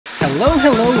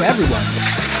Hello everyone!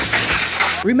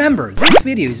 Remember, this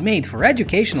video is made for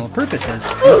educational purposes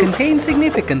and contains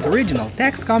significant original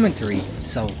text commentary,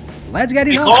 so let's get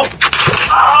it on!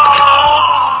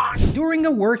 During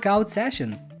a workout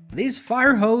session, this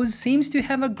fire hose seems to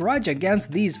have a grudge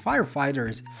against these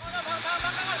firefighters.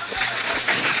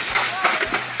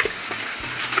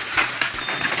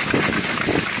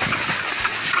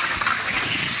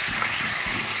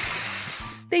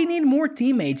 They need more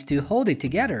teammates to hold it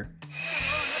together.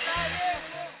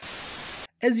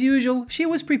 As usual, she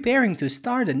was preparing to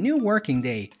start a new working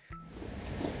day.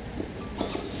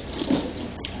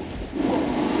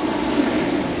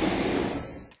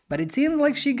 But it seems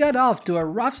like she got off to a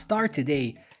rough start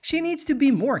today. She needs to be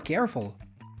more careful.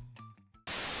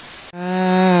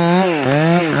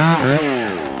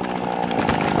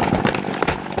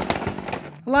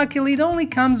 Luckily, it only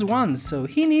comes once, so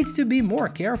he needs to be more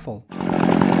careful.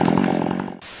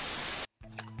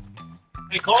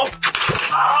 Hey, Cole?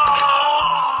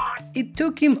 It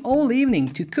took him all evening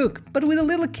to cook, but with a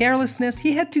little carelessness,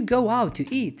 he had to go out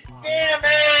to eat. Damn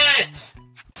it!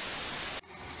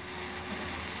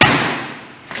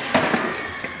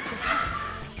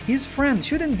 His friend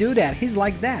shouldn't do that, he's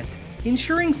like that.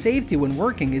 Ensuring safety when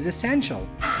working is essential.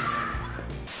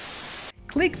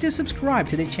 Click to subscribe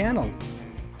to the channel.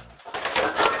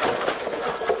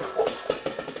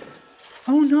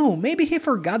 Oh no, maybe he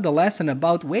forgot the lesson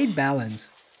about weight balance.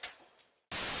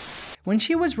 When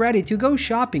she was ready to go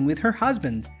shopping with her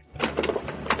husband,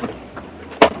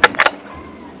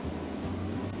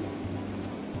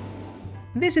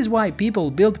 this is why people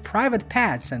build private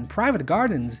paths and private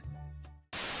gardens.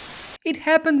 It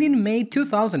happened in May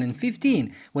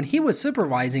 2015, when he was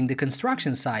supervising the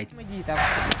construction site.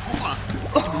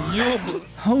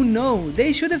 Oh no,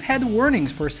 they should have had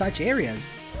warnings for such areas.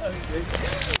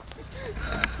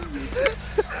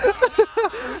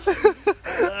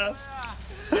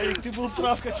 Ты был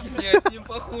прав, как нет, не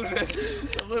похуже.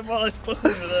 Малость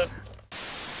похуже, да.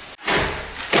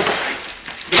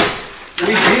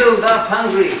 We build up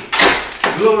hungry.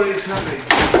 Glory is hungry.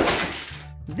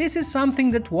 This is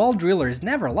something that wall drillers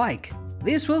never like.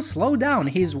 This will slow down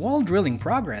his wall drilling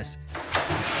progress.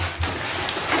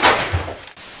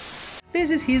 This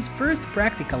is his first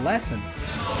practical lesson.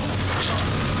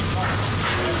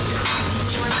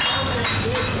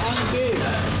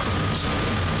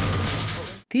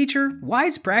 Teacher, why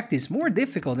is practice more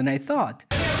difficult than I thought?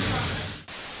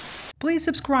 Please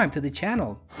subscribe to the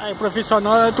channel. Aí,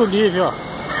 profissional é outro nível, ó.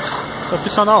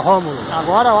 Profissional Rômulo.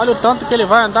 Agora olha o tanto que ele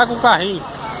vai andar com o carrinho.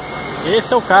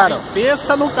 Esse é o cara, ó.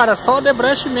 Pensa no cara, só o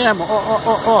debrush mesmo.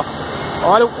 Ó.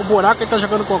 Olha o buraco que ele tá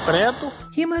jogando concreto.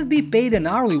 He must be paid an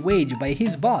hourly wage by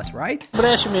his boss, right?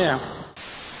 Debrush mesmo.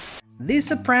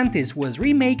 This apprentice was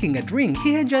remaking a drink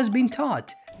he had just been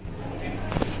taught.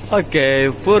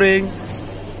 Okay, pudding.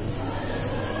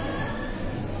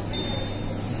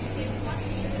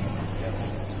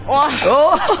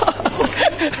 Oh.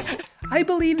 I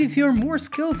believe if you're more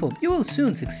skillful, you will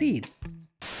soon succeed.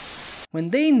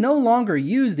 When they no longer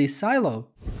use this silo,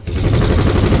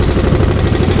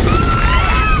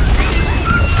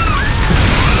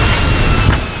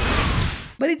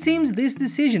 but it seems this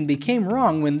decision became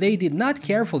wrong when they did not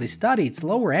carefully study its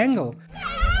lower angle.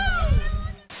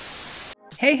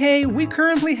 Hey, we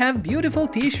currently have beautiful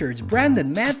t-shirts branded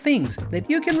madthings that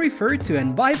you can refer to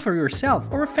and buy for yourself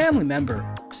or a family member.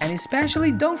 And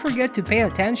especially don't forget to pay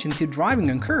attention to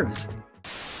driving on curves.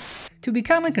 To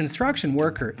become a construction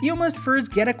worker, you must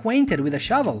first get acquainted with a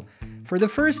shovel. For the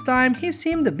first time, he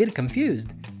seemed a bit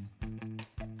confused.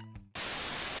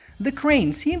 The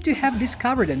crane seemed to have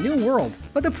discovered a new world,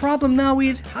 but the problem now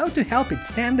is how to help it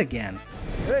stand again.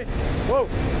 Hey, whoa,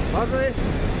 ugly.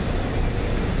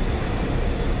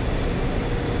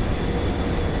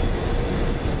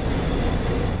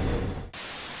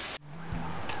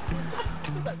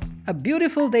 A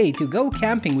beautiful day to go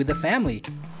camping with the family.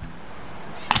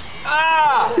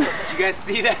 Ah! Did you guys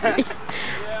see that?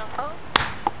 Yeah. Oh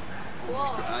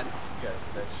God.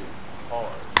 That shit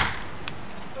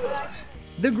hard.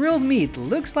 The grilled meat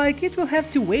looks like it will have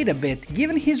to wait a bit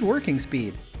given his working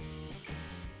speed.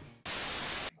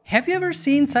 Have you ever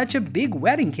seen such a big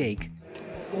wedding cake?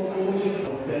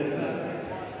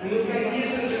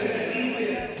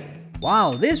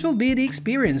 Wow, this will be the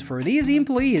experience for these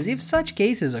employees if such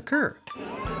cases occur.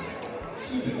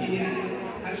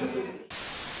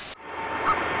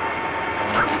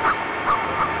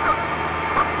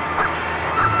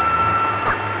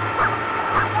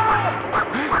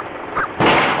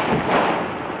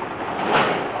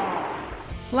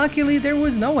 Luckily, there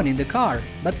was no one in the car,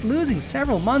 but losing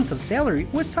several months of salary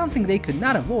was something they could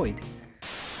not avoid.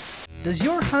 Does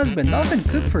your husband often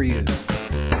cook for you?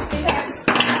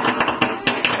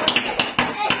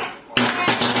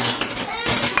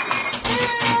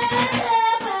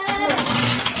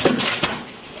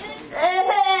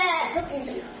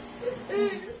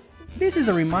 This is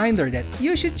a reminder that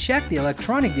you should check the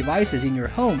electronic devices in your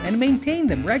home and maintain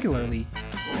them regularly.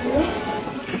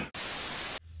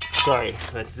 Sorry,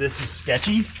 this is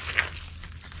sketchy.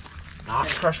 Not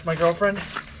crush my girlfriend.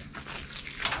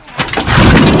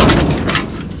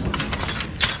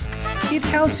 It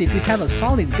helps if you have a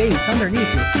solid base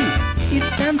underneath your feet.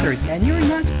 It's centered and you're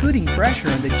not putting pressure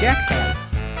on the jack head.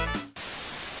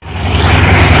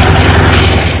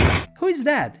 Who is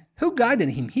that? Who guided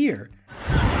him here?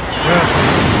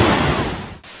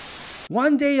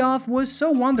 One day off was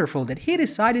so wonderful that he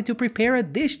decided to prepare a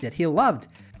dish that he loved.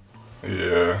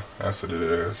 Yeah, that's what it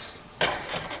is.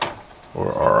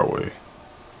 Or are we?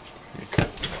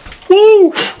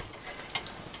 Woo!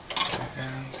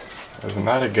 And isn't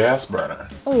that a gas burner?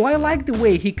 Oh, I like the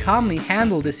way he calmly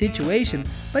handled the situation,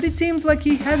 but it seems like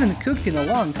he hasn't cooked in a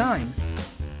long time.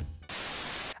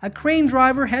 A crane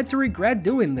driver had to regret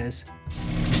doing this.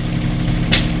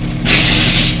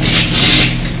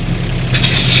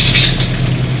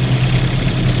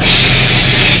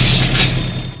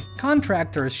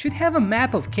 Contractors should have a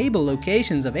map of cable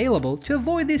locations available to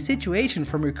avoid this situation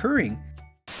from recurring.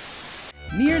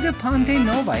 Near the Ponte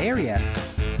Nova area.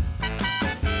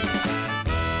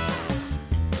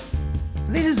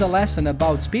 This is a lesson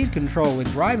about speed control when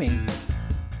driving.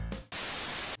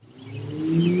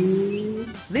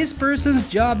 This person's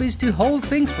job is to hold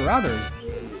things for others.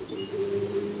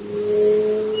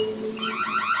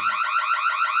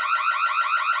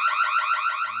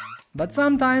 But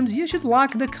sometimes you should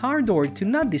lock the car door to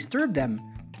not disturb them.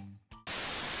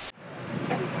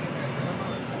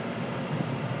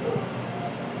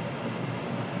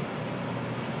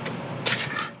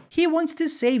 He wants to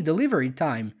save delivery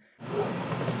time.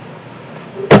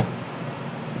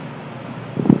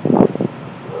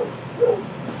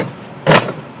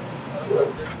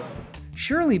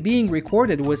 Surely being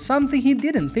recorded was something he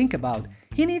didn't think about.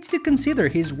 He needs to consider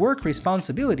his work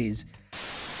responsibilities.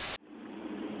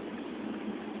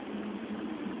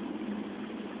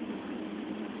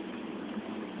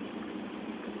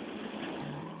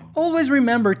 Always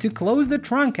remember to close the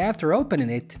trunk after opening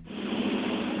it.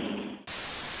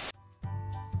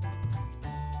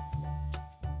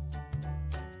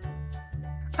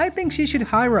 I think she should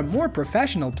hire a more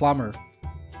professional plumber.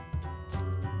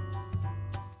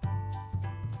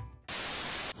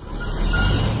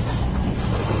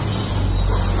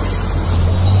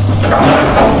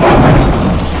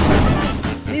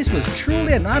 This was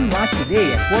truly an unlucky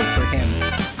day at work for him.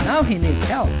 Now he needs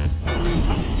help.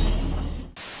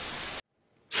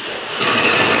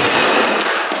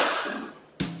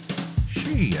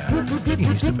 She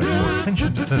needs to pay more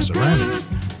attention to her surroundings.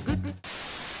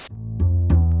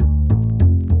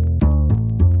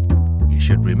 You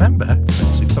should remember that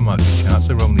supermarket carts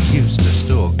are only used to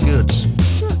store goods.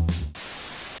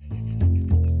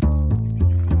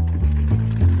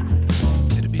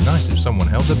 It'd be nice if someone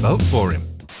held the boat for him.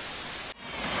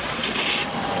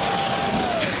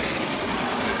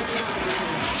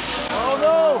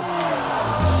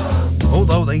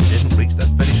 Although they didn't reach the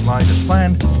finish line as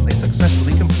planned, they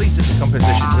successfully completed the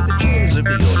composition with the cheers of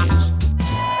the audience.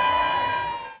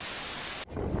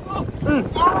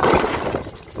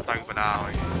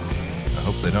 I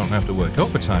hope they don't have to work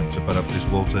overtime to put up this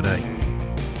wall today.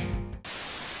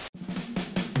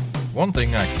 One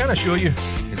thing I can assure you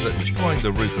is that destroying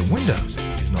the roof and windows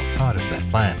is not part of their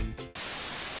plan.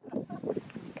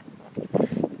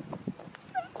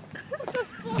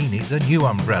 He needs a new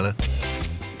umbrella.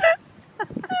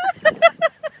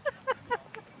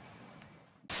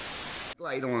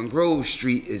 Light on Grove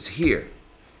Street is here.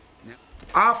 Now,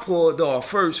 I pulled off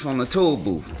first from the toll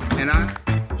booth, and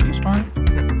She's fine.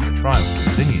 The trial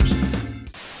continues.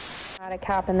 Got a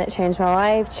cabin that changed my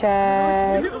life,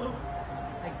 check.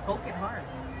 Like poking hard.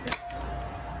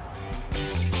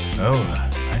 Oh,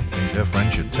 I think her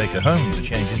friend should take her home to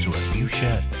change into a new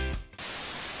shed.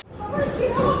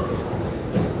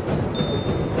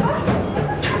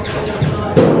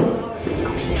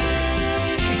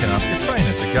 She can ask a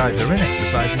trainer to guide her in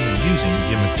exercising and using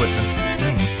gym equipment.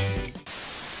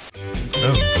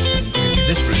 Oh, maybe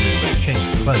this room is where to change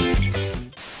the clothes.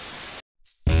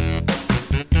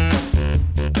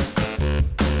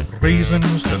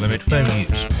 Reasons to limit phone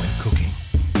use when cooking.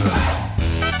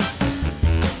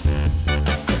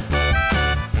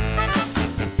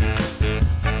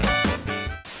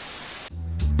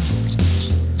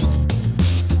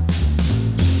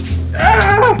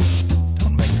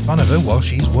 Don't make fun of her while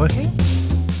she's working.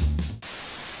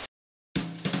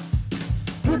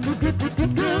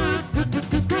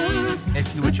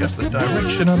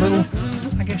 direction a little,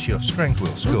 I guess your strength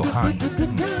will score high.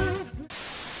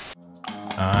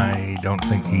 I don't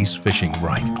think he's fishing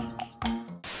right.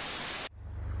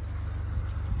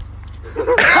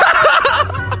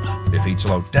 If he'd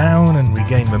slowed down and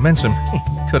regained momentum, he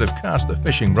could have cast the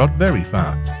fishing rod very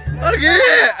far.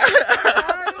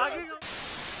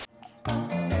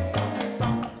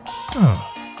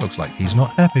 Oh, looks like he's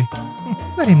not happy.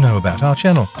 Let him know about our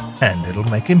channel, and it'll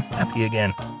make him happy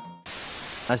again.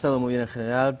 Ha estado muy bien en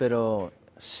general, pero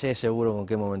sé seguro con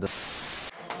qué momento.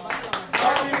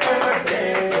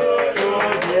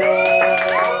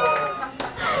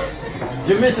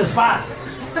 You missed the spot.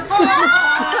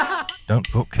 Don't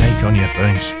put cake on your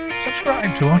face.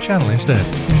 Subscribe to our channel instead.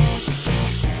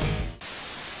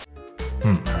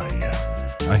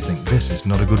 I think this is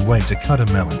not a good way to cut a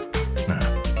melon. No.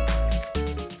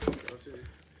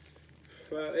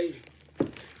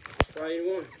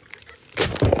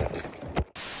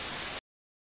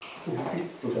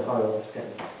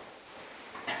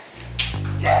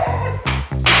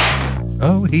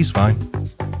 Oh, he's fine.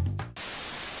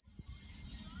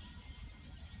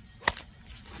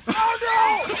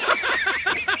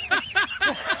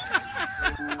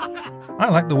 I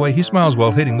like the way he smiles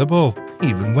while hitting the ball,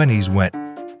 even when he's wet.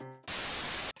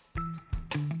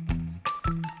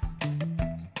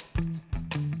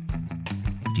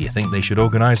 Do you think they should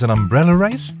organize an umbrella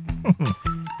race?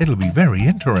 It'll be very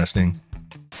interesting.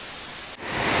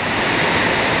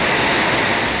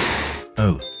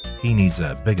 Oh, he needs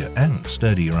a bigger and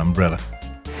sturdier umbrella.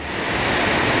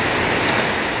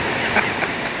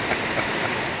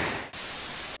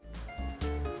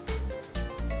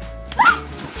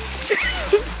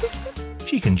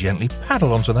 She can gently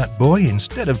paddle onto that boy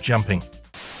instead of jumping.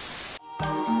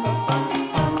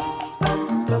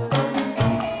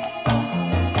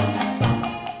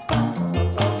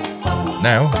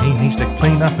 Now he needs to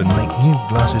clean up and make new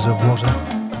glasses of water.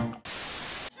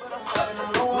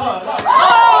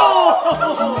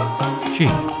 She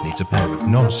needs a pair of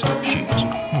non-slip shoes.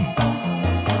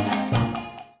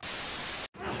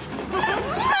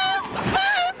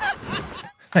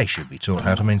 They should be taught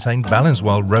how to maintain balance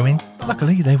while rowing.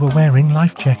 Luckily, they were wearing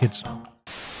life jackets. Oh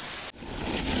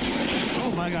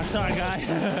my god, sorry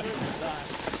guys.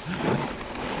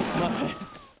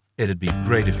 It'd be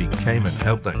great if he came and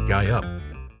helped that guy up.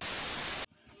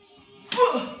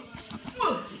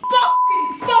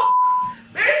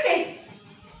 Where is he?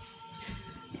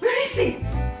 Where is he?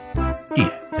 Do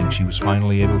you think she was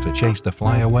finally able to chase the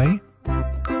fly away?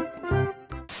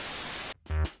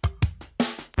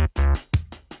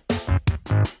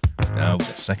 Oh, the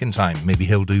second time, maybe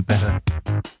he'll do better.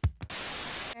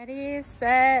 Ready,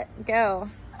 set, go.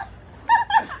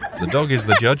 The dog is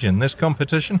the judge in this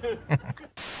competition.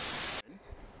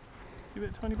 Give it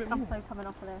a tiny bit more. I'm so coming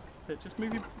off of this. Just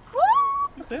move your...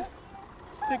 That's it.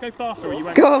 That's it, go faster or you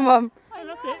won't. Go on, Mum. Hey,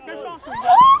 that's it, go faster.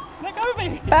 Let go of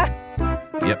me.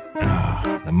 Yep.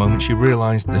 The moment she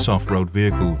realised this off-road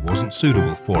vehicle wasn't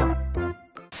suitable for her.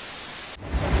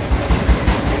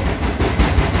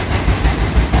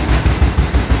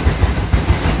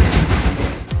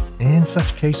 In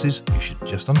such cases, you should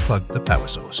just unplug the power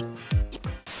source.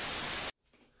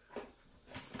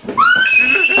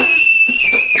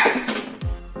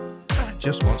 Pat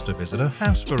just wants to visit her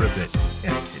house for a bit.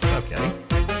 Yeah, it's okay.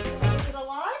 Was it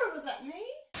alive or was that me?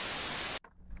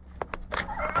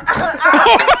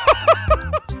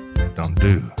 Don't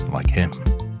do like him.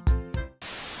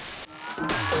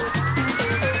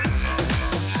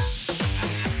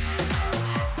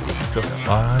 Cook a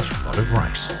large pot of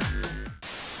rice.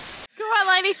 Come on,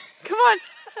 lady. Come on.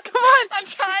 Come on. I'm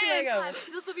trying.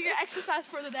 This will be your exercise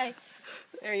for the day.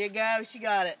 There you go. She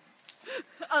got it.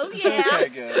 Oh, yeah. Okay,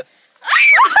 guys.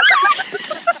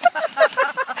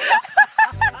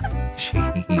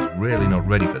 She's really not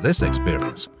ready for this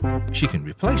experience. She can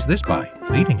replace this by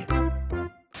feeding it.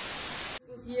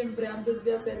 Siempre antes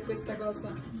de hacer questa cosa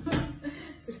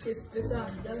perché è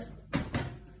pesante.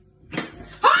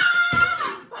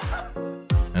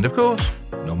 And of course,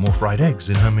 no more fried eggs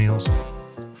in her meals.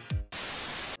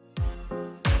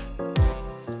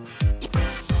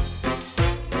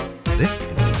 This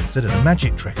can be considered a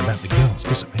magic trick about the girl's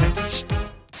disappearance.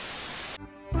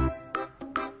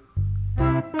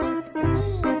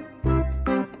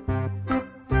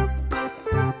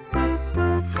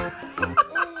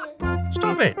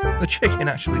 Stop it! The chicken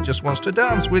actually just wants to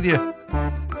dance with you.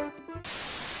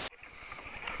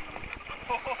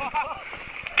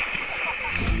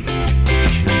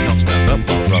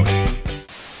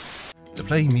 To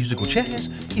play musical chairs,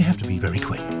 you have to be very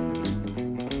quick.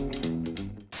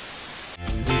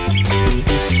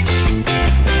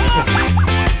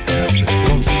 That's the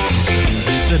one.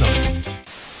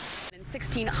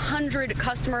 100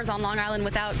 customers on Long Island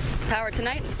without power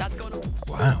tonight. That's going on.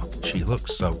 Wow, she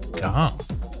looks so calm.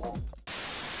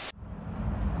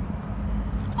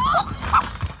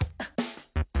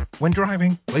 When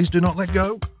driving, please do not let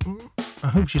go. I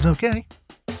hope she's okay.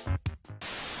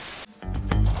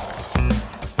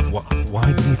 Why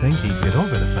did he think he'd get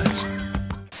over the fence?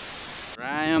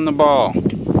 Right on the ball.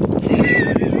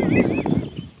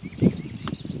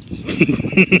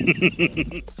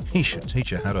 He should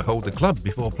teach her how to hold the club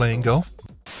before playing golf.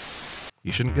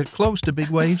 You shouldn't get close to big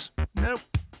waves. Nope.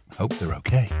 Hope they're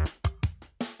okay.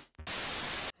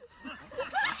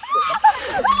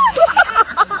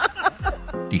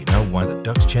 Do you know why the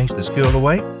ducks chased this girl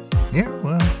away? Yeah,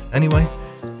 well, anyway,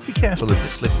 be careful of the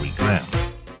slippery ground.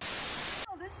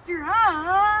 Oh, the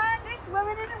strongest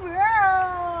woman in the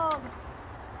world.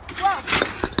 Whoa.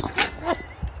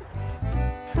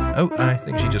 Oh, I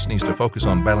think she just needs to focus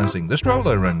on balancing the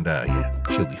stroller and, yeah,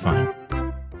 she'll be fine.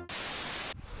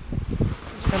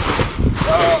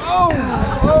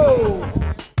 Oh!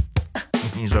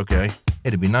 He's okay.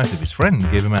 It'd be nice if his friend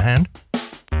gave him a hand.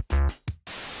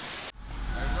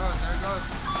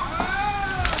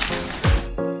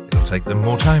 It'll take them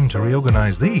more time to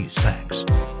reorganize these sacks.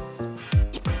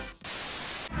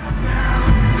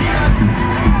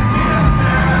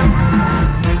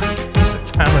 He's a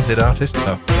talented artist,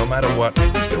 so no matter what,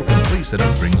 he still completes it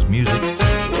and brings music to the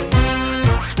audience.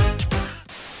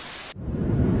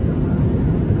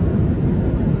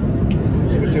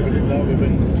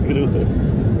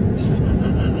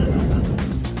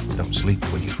 Don't sleep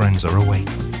when your friends are awake.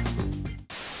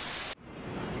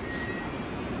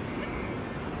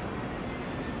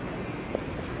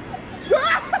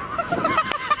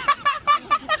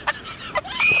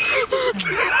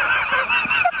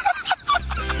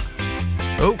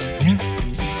 Oh, yeah.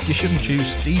 You shouldn't choose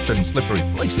steep and slippery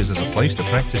places as a place to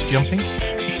practice jumping.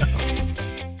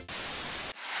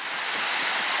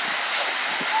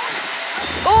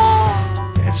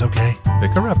 It's okay.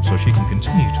 Pick her up so she can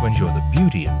continue to enjoy the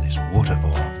beauty of this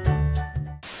waterfall.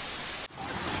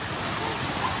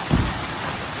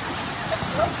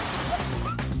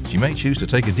 She may choose to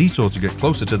take a detour to get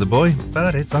closer to the boy,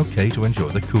 but it's okay to enjoy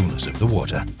the coolness of the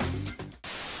water.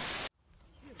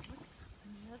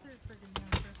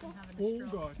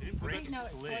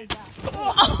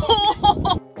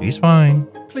 He's fine.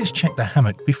 Please check the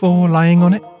hammock before lying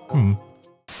on it.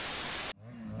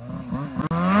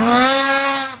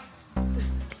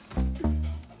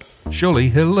 Surely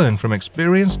he'll learn from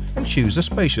experience and choose a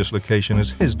spacious location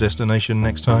as his destination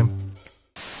next time.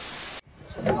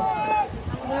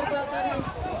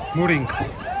 Mooring. Clear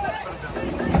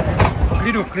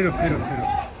off, clear off, clear off, clear off.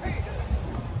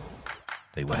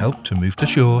 They were helped to move to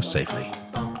shore safely.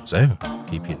 So,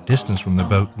 keep your distance from the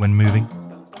boat when moving.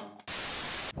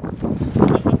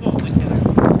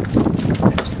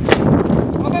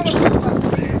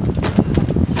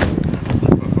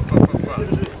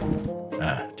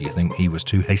 Do you think he was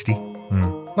too hasty?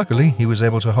 Luckily, he was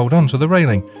able to hold on to the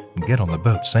railing and get on the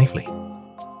boat safely.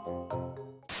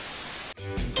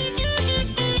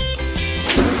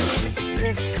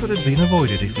 This could have been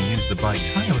avoided if he used the bike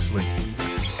tirelessly.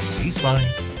 He's fine.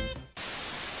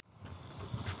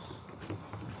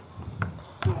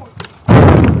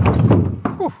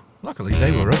 Whew, luckily,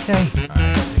 they were okay. I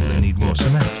think they need more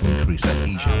cement to increase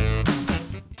adhesion.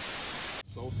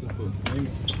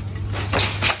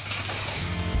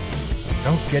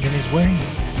 Don't get in his way.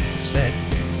 Instead,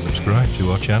 subscribe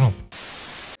to our channel.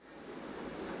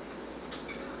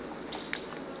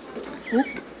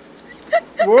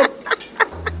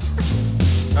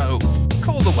 Oh,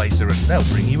 call the waiter and they'll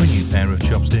bring you a new pair of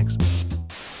chopsticks.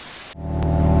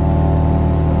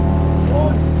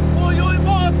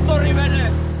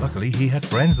 Luckily, he had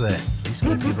friends there. Please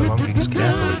keep your belongings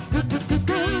carefully.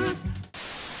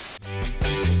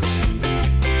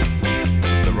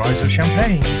 It's the rise of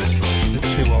champagne. The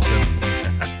two of them.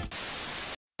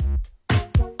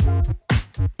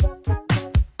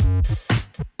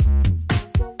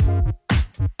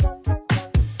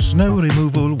 Snow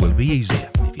removal will be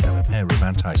easier if you have a pair of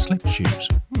anti-slip shoes.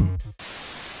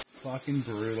 Fucking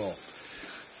brutal.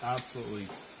 Absolutely.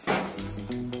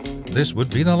 This would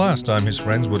be the last time his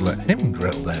friends would let him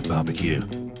grill their barbecue.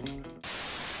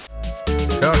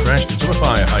 The car crashed into a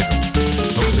fire hydrant.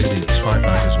 Hopefully these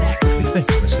firefighters will quickly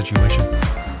fix the situation.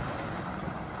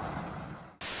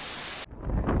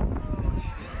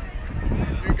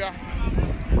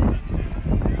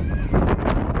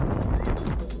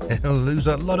 He'll lose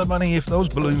a lot of money if those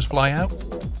balloons fly out.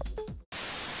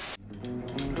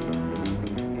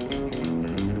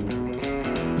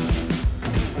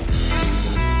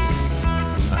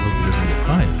 I hope he doesn't get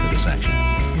fired for this action.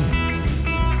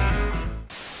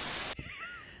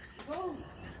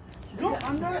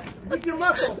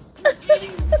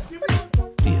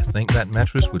 Do you think that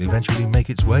mattress will eventually make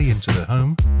its way into the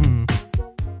home?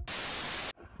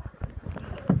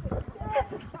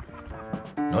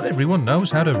 Not everyone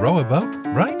knows how to row a boat,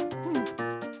 right?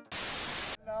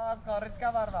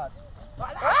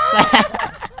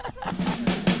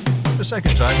 The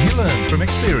second time he learned from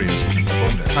experience and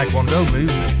performed a taekwondo move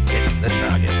that hit the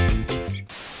target.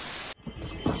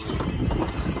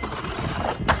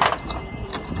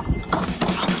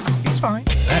 He's fine.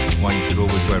 That's why you should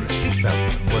always wear a seatbelt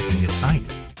when working it tight.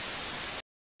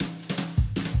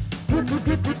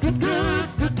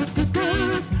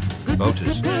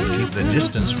 Boaters, keep the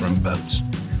distance from boats.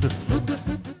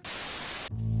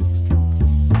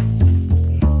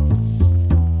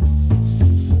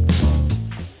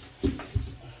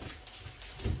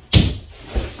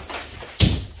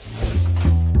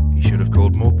 He should have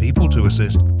called more people to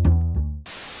assist.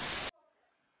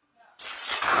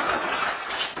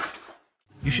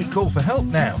 You should call for help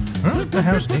now. Huh? The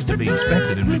house needs to be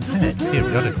inspected and repaired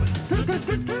periodically.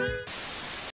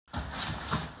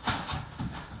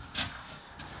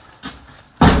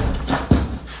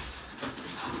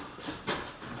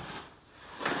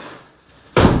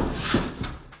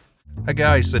 A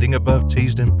guy sitting above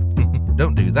teased him.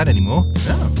 Don't do that anymore.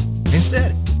 No.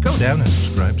 Instead, go down and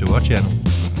subscribe to our channel.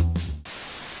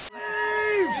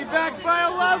 Be back by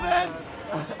 11!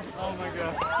 Oh my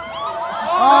god.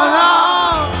 Oh no!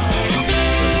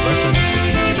 First lesson is to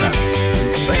keep your balance.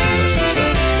 Second lesson,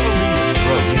 start slowly and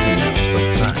grow evenly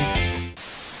both sides.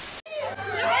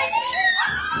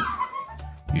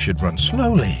 You should run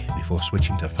slowly before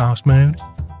switching to fast mode.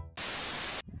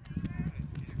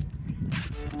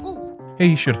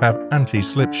 He should have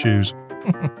anti-slip shoes.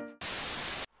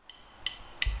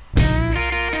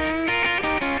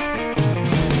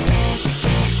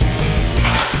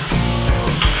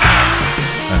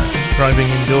 Driving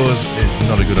indoors is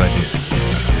not a good idea.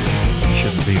 You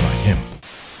shouldn't be like him.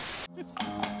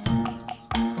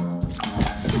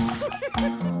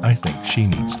 I think she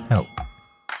needs help.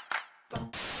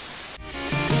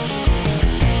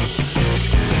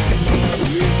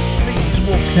 Please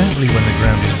walk carefully when the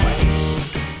ground is wet.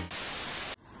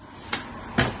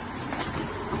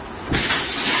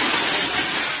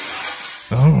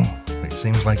 Oh, it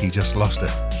seems like he just lost a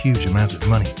huge amount of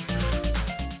money.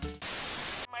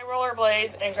 My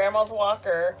rollerblades and Grandma's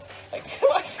walker. Like,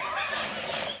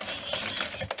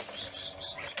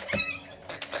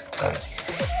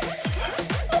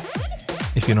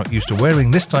 if you're not used to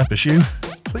wearing this type of shoe,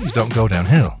 please don't go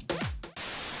downhill.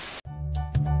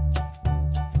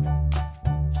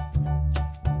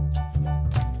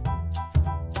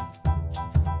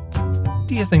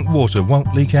 Do you think water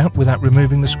won't leak out without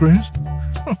removing the screws?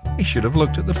 He should have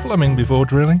looked at the plumbing before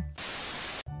drilling.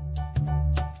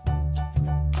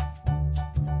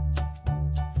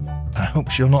 I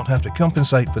hope she'll not have to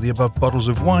compensate for the above bottles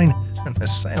of wine, and the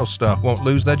sales staff won't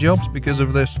lose their jobs because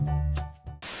of this.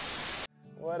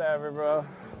 Whatever, bro.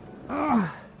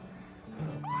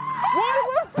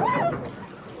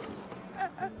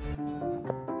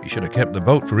 He should have kept the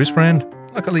boat for his friend.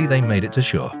 Luckily, they made it to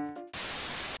shore.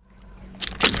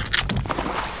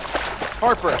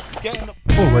 Harper, get in the...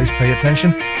 Always pay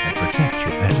attention and protect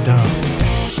your pet dog.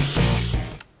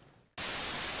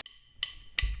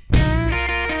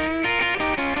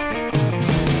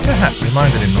 The hat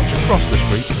reminded him not to cross the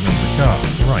street when there was a car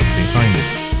right behind him.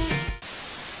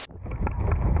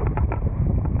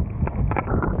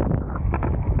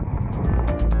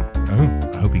 Oh,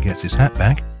 I hope he gets his hat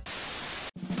back.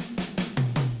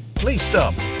 Please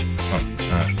stop.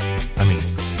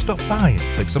 Stop by and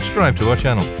click subscribe to our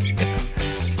channel. Yeah.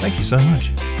 Thank you so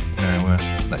much. Now,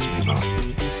 let's move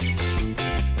on.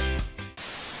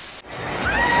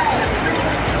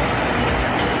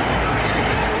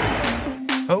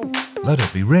 Oh, let her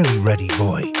be really ready,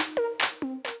 boy.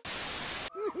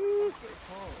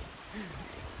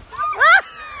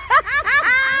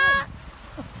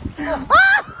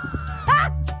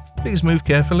 Please move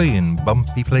carefully in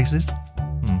bumpy places.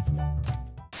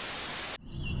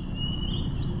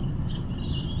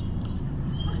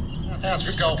 How's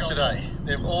your golf today?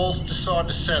 They've all decided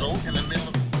to settle in the middle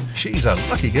of... She's a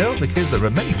lucky girl because there are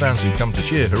many fans who come to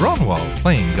cheer her on while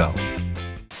playing golf.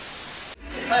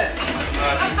 Hey.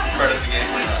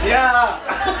 Yeah.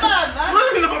 Come on, man.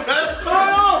 Look at them,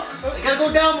 man. You gotta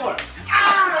go down more.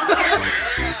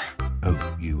 Oh,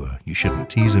 you shouldn't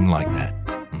tease him like that.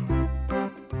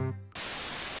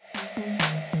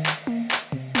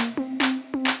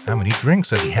 How many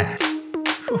drinks has he had?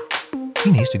 Whew.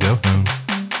 He needs to go home.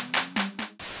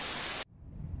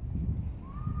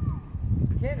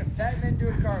 Can a fat man do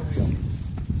a cartwheel?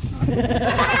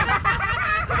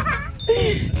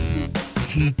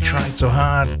 He tried so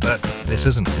hard, but this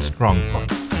isn't his strong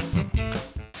point.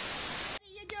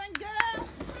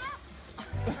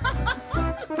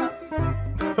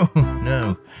 Oh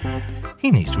no,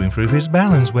 he needs to improve his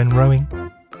balance when rowing.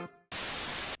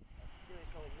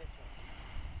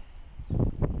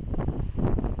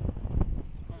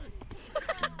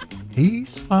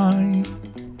 He's fine.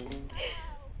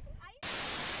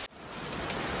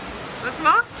 Let's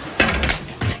mark.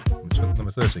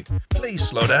 Number 30. Please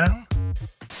slow down.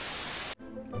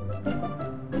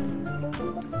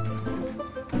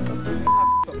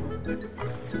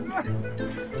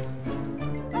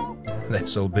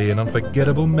 This'll be an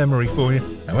unforgettable memory for you.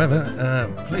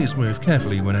 However, please move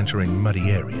carefully when entering muddy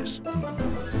areas.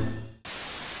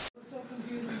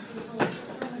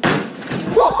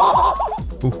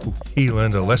 Ooh, he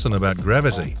learned a lesson about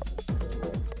gravity.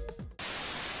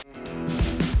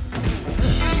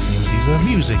 It seems he's a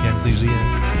music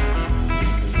enthusiast.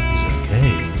 He's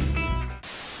okay.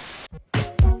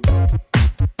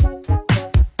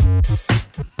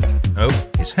 Oh,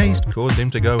 his haste caused him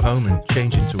to go home and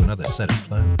change into another set of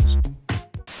clothes.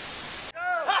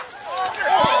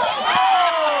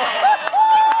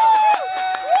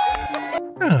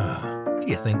 Do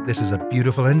you think this is a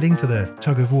beautiful ending to the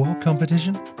tug-of-war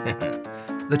competition?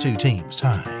 The two teams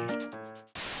tied.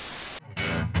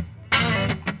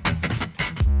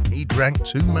 He drank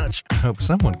too much. Hope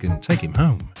someone can take him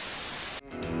home.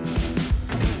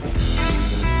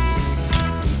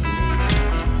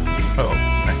 Oh,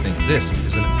 I think this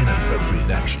is an inappropriate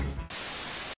action.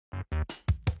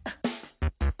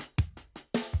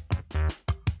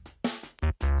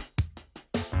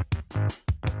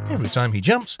 Every time he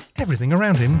jumps, everything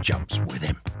around him jumps with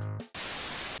him.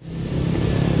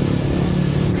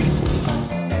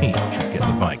 He should get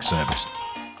the bike serviced.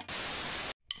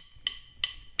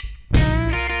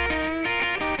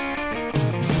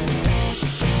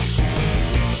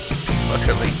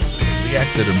 Luckily, he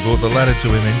reacted and brought the ladder to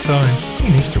him in time. He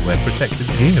needs to wear protective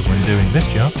gear when doing this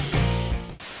job.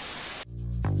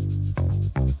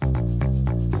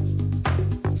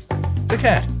 The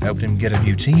cat helped him get a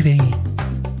new TV.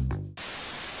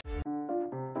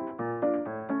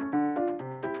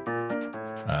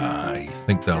 I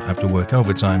think they'll have to work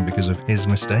overtime because of his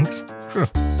mistakes.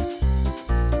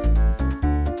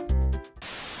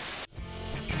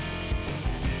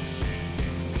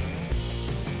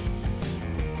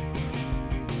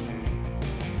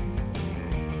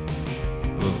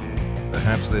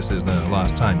 Perhaps this is the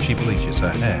last time she bleaches her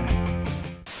hair.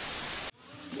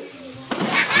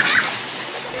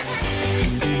 He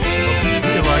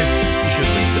realized he should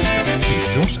leave this stuff to his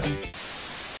daughter.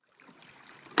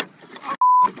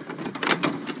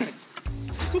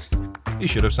 He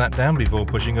should have sat down before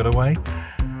pushing it away.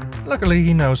 Luckily,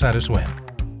 he knows how to swim.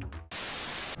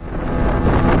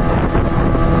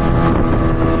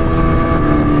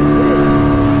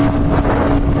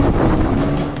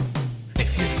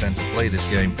 If you intend to play this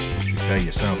game, prepare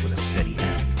yourself with a steady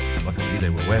hand. Luckily,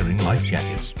 they were wearing life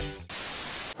jackets.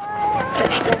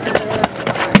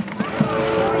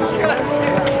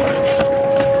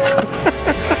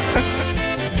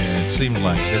 It seemed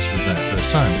like this was their first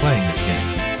time playing this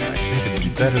game. I think it would be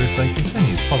better if they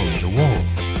continued following the wall.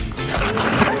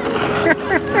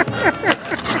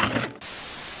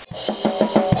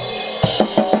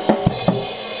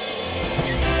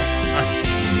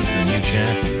 He needs a new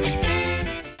chair.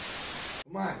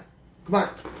 Come on. Come on.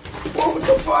 What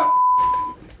the fuck?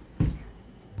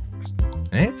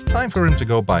 It's time for him to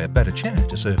go buy a better chair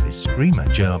to serve his screamer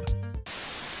job.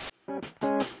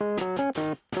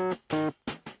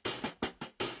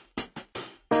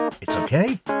 It's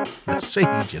okay. Let's see,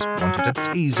 he just wanted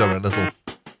to tease her a little.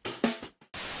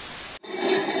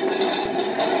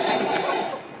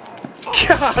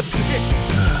 God! He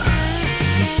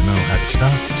needs to know how to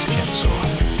start this chainsaw.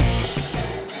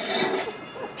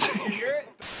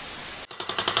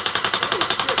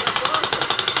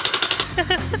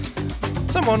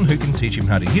 Someone who can teach him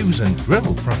how to use and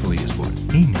drill properly is what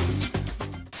he needs.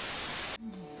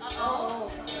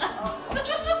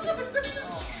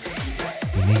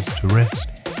 He needs to rest.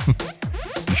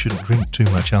 You shouldn't drink too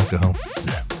much alcohol.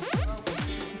 No.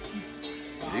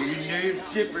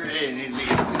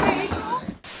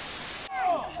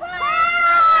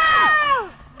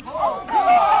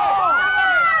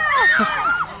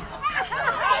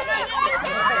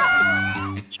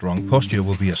 Strong posture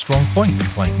will be a strong point in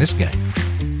playing this game.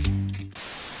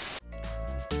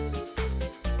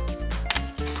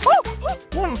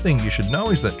 One thing you should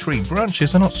know is that tree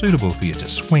branches are not suitable for you to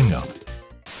swing on.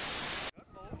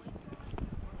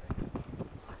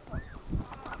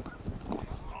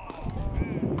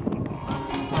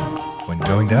 When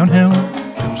going downhill,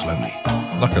 Go slowly.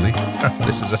 Luckily,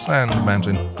 this is a sand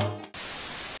mountain.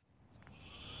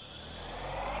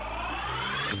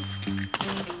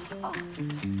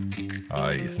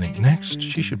 I think next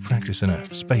she should practice in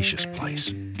a spacious place.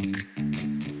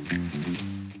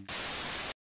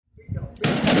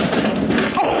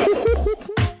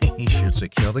 He should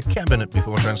secure the cabinet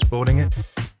before transporting it.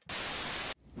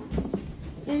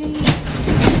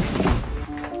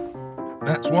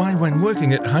 That's why when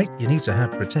working at height you need to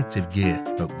have protective gear.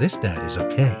 Hope this dad is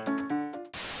okay.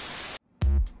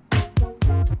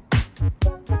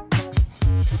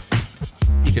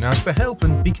 You can ask for help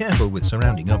and be careful with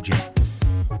surrounding objects.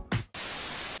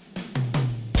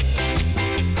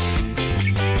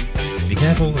 Be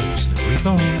careful of slippery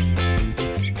floors.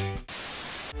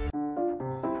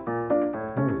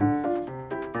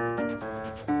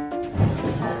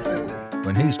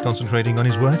 When he's concentrating on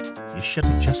his work, you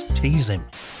shouldn't just tease him.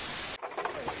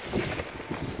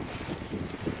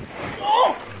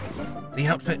 The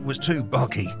outfit was too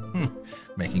bulky,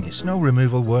 making his snow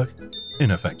removal work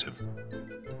ineffective.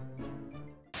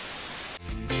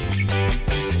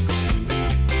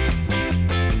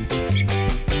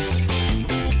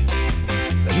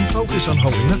 Let him focus on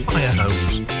holding the fire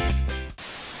hose.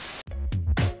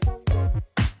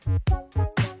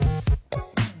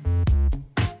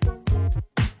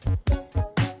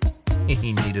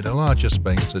 He needed a larger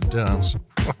space to dance.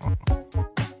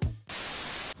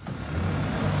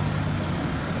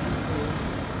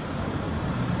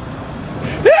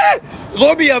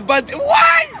 Robbie, but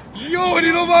why? Yo,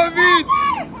 die noch mal mit.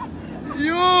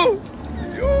 Yo.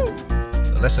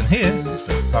 The lesson here is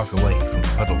to park away from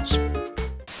puddles.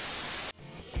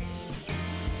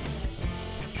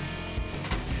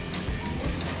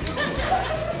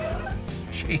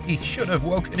 She should have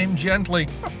woken him gently.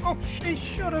 Oh, she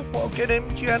should have woken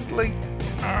him gently.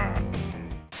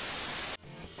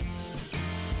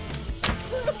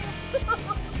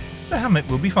 The hammock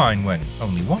will be fine when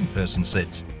only one person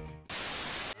sits.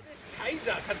 He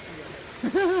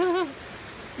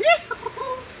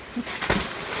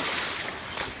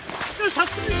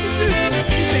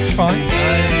seems fine. He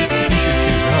should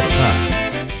choose another path.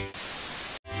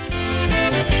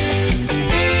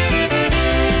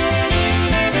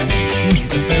 Seems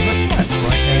that they're reflects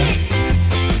right now.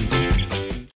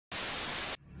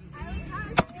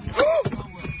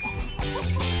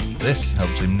 This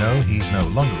helps him know he's no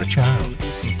longer a child.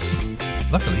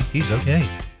 Luckily, he's okay.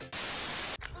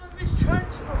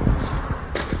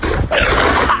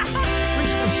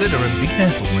 Please consider and be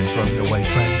careful when throwing away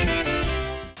trash.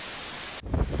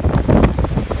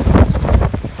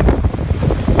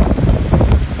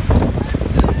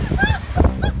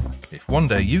 If one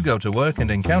day you go to work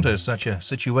and encounter such a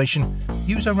situation,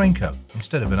 use a raincoat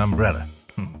instead of an umbrella.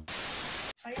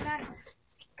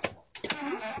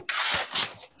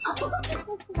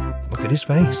 Look at his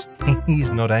face. He's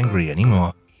not angry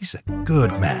anymore. He's a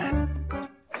good man.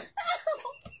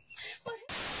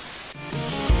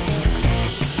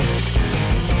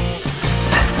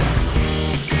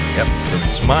 Yep, from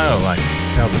his smile I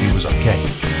could tell that he was okay.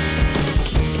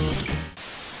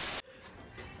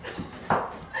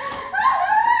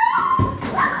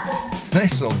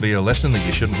 This'll be a lesson that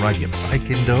you shouldn't ride your bike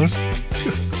indoors.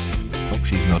 Hope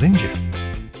she's not injured.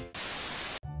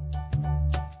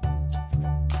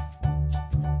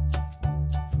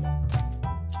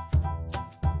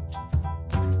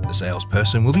 The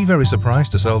salesperson will be very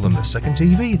surprised to sell them the second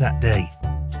TV that day.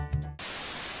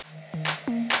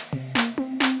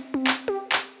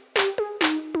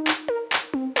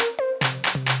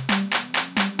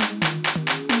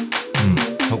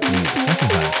 Hopefully the second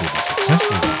batch will be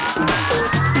successful.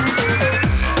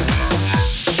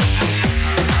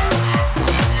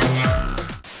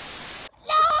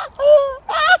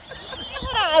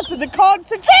 So the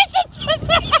concentration.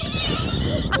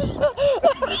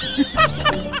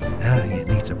 Now you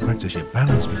need to practice your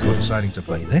balance before deciding to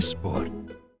play this sport.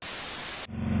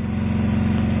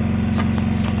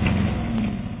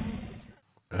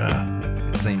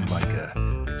 It seemed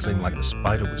like the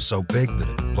spider was so big that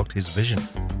it blocked his vision.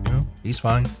 No, he's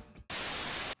fine.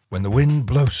 When the wind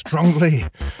blows strongly,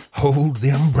 hold the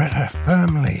umbrella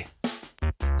firmly.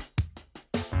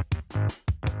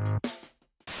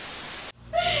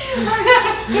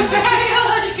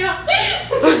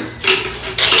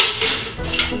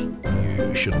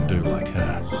 You shouldn't do like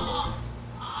her.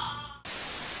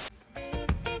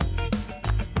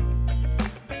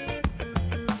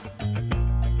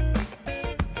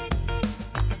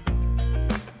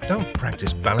 Don't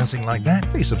practice balancing like that.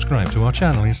 Please subscribe to our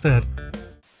channel instead.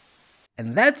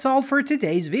 And that's all for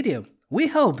today's video. We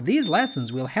hope these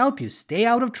lessons will help you stay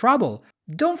out of trouble.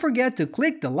 Don't forget to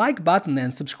click the like button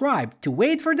and subscribe to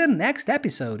wait for the next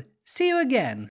episode. See you again!